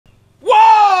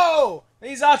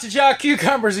These Achocha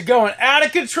cucumbers are going out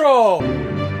of control!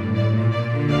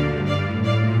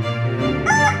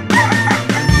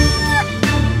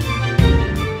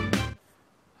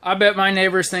 I bet my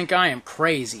neighbors think I am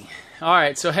crazy.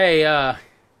 Alright, so hey,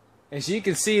 as you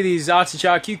can see, these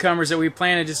Achocha cucumbers that we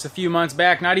planted just a few months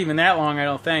back, not even that long I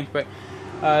don't think, but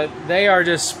they are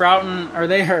just sprouting, or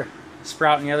they are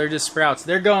sprouting, yeah, they're just sprouts.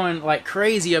 They're going like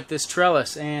crazy up this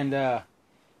trellis, and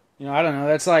you know, I don't know,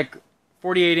 that's like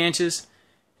 48 inches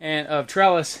and of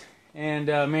trellis, and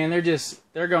man,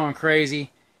 they're going crazy.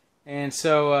 And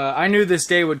so I knew this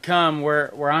day would come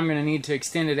where I'm going to need to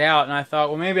extend it out, and I thought,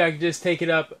 well, maybe I could just take it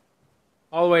up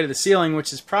all the way to the ceiling,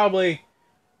 which is probably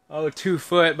 2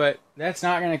 foot, but that's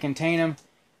not going to contain them.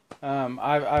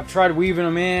 I've tried weaving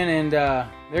them in, and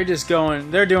they're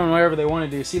doing whatever they want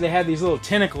to do. See, they have these little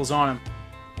tentacles on them,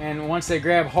 and once they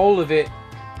grab hold of it,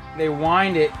 they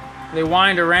wind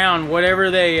around whatever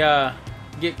they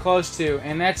get close to,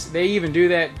 and they even do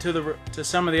that to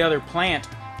some of the other plant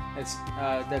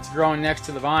that's growing next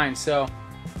to the vine. So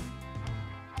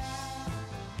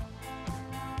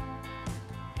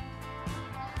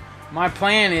my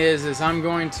plan is I'm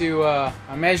going to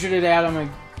I measured it out.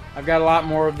 I've got a lot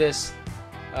more of this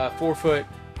 4-foot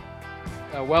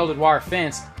welded wire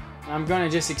fence. I'm going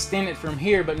to just extend it from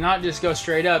here, but not just go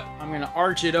straight up. I'm going to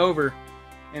arch it over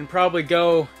and probably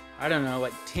go, I don't know,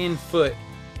 like 10 foot,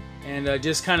 and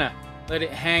just kind of let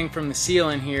it hang from the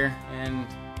ceiling here. And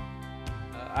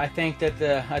I think that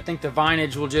the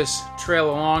vinage will just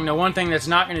trail along. Now, one thing that's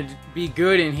not going to be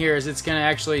good in here is it's going to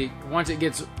actually, once it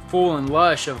gets full and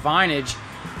lush of vinage,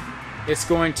 it's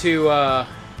going to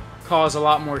cause a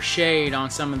lot more shade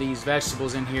on some of these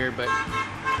vegetables in here. But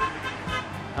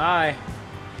hi,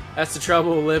 that's the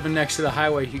trouble of living next to the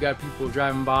highway. You got people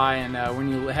driving by, and when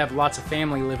you have lots of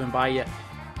family living by you,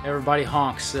 everybody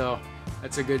honks, so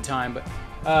that's a good time.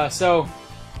 But so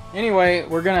anyway,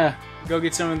 we're gonna go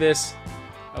get some of this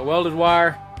welded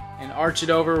wire and arch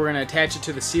it over. We're gonna attach it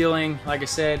to the ceiling, like I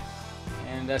said,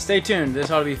 and stay tuned.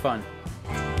 This ought to be fun.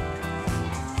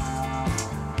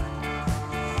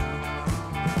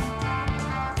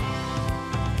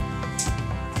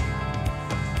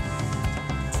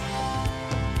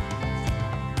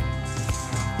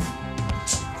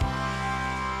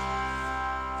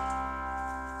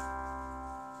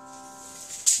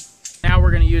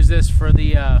 We're going to use this for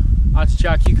the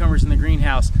Achocha cucumbers in the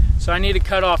greenhouse. So I need to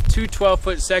cut off 2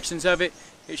 12-foot sections of it.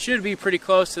 It should be pretty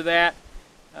close to that.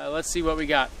 Let's see what we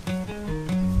got.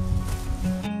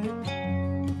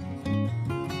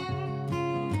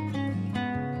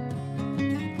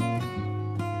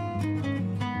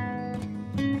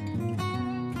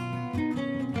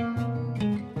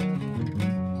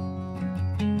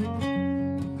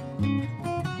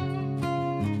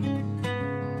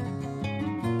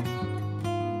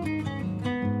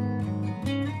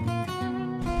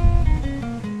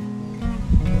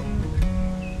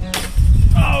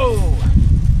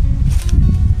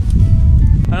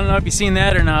 I don't know if you've seen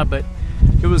that or not, but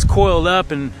it was coiled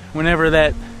up, and whenever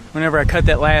I cut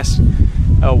that last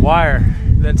wire,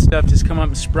 that stuff just come up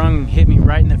and sprung and hit me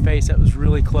right in the face. That was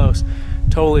really close.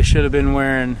 Totally should have been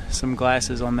wearing some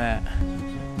glasses on that.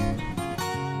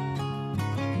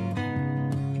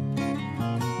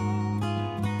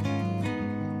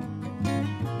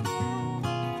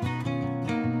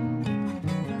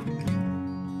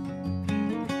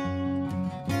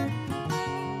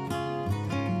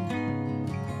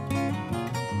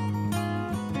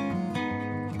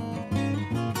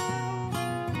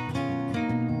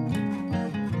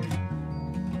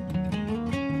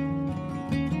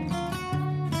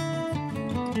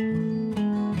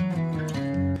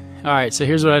 Alright, so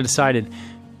here's what I decided.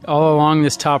 All along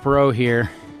this top row here,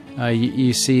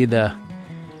 you see the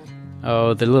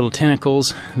little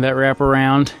tentacles that wrap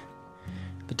around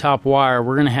the top wire.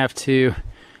 We're going to have to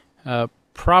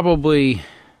probably,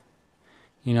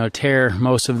 you know, tear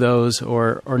most of those,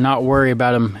 or not worry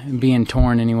about them being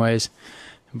torn anyways.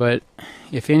 But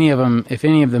if any of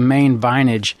the main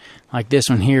vinage, like this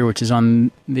one here, which is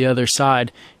on the other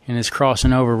side and is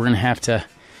crossing over, we're going to have to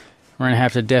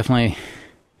definitely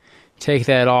take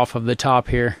that off of the top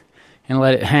here and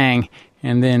let it hang.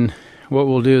 And then what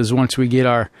we'll do is, once we get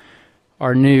our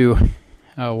new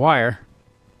wire,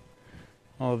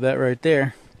 all of that right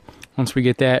there, once we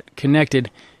get that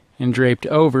connected and draped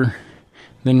over,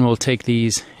 then we'll take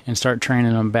these and start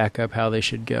training them back up how they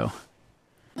should go.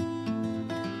 I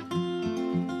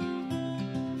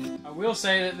will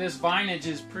say that this vinage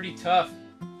is pretty tough,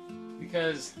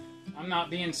 because I'm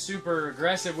not being super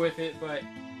aggressive with it, but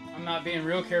I'm not being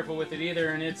real careful with it either,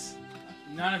 and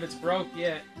none of it's broke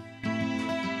yet.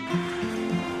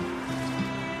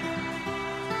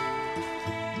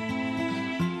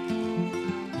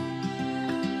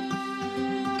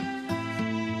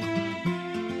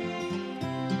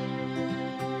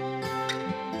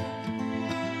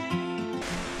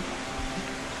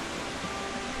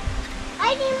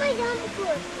 I need my dump.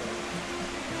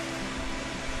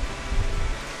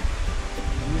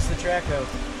 Use the track hoe.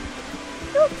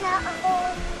 Look at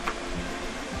all.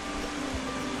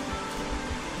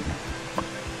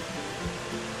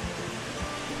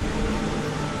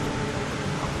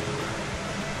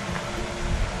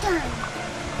 Done.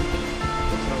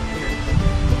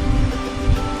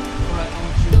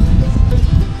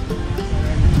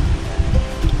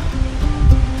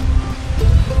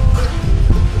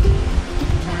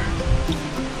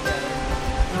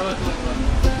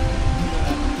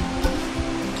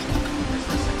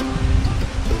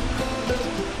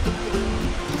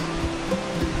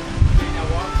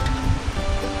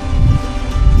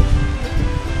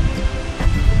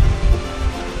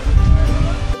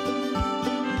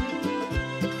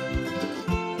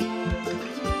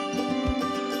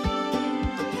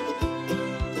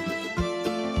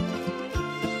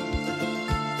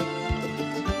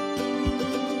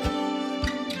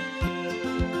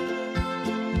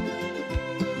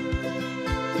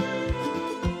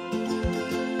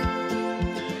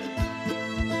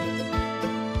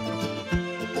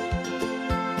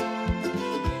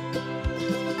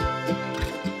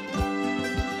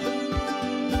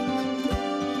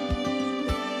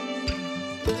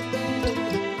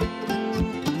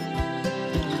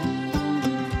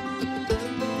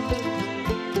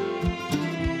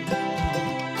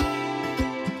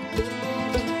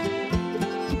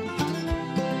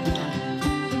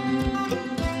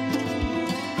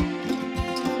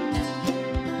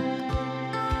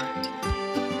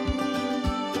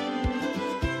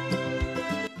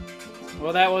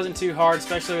 Well, that wasn't too hard,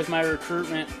 especially with my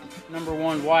recruitment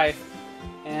 #1 wife.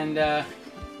 And now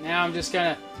I'm just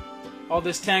gonna, all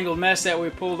this tangled mess that we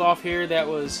pulled off here, that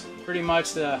was pretty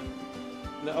much the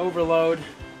overload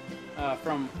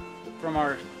from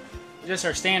our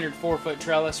standard 4-foot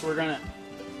trellis. We're gonna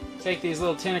take these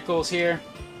little tentacles here,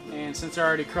 and since they're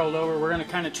already curled over, we're gonna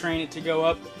kind of train it to go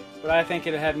up. But I think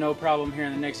it'll have no problem here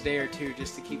in the next day or two,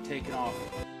 just to keep taking off.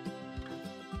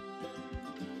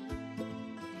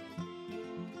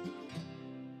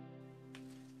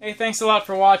 Hey, thanks a lot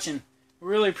for watching. We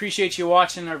really appreciate you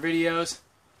watching our videos.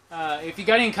 If you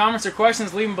got any comments or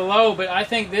questions, leave them below. But I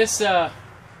think this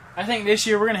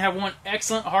year we're gonna have one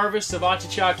excellent harvest of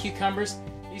Achocha cucumbers.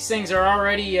 These things are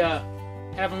already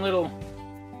having little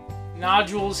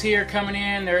nodules here coming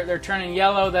in. They're turning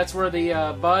yellow. That's where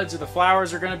the buds or the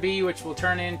flowers are going to be, which will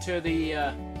turn into the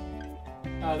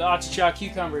Achocha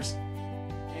cucumbers.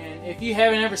 And if you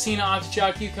haven't ever seen an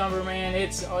Achocha cucumber, man,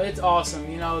 it's awesome.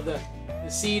 You know, the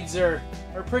seeds are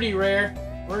pretty rare.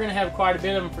 We're going to have quite a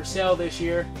bit of them for sale this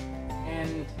year.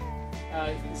 And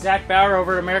Zach Bauer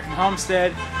over at American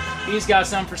Homestead, he's got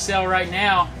some for sale right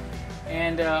now.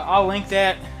 And I'll link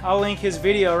that. I'll link his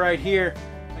video right here.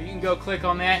 You can go click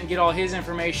on that and get all his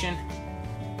information.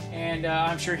 And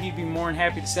I'm sure he'd be more than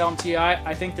happy to sell them to you.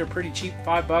 I think they're pretty cheap,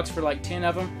 $5 for like 10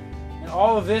 of them. And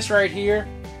all of this right here,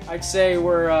 I'd say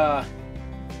we're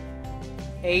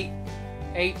 8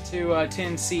 to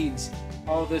 10 seeds.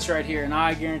 All of this right here, and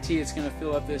I guarantee it's going to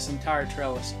fill up this entire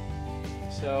trellis.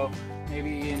 So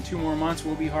maybe in 2 more months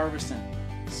we'll be harvesting.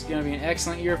 It's going to be an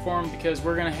excellent year for them, because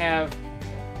we're going to have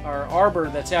our arbor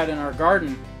that's out in our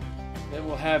garden that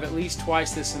will have at least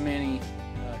twice this many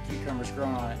cucumbers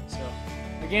grown on it. So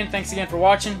again, thanks again for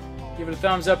watching. Give it a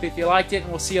thumbs up if you liked it, and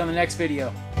we'll see you on the next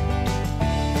video.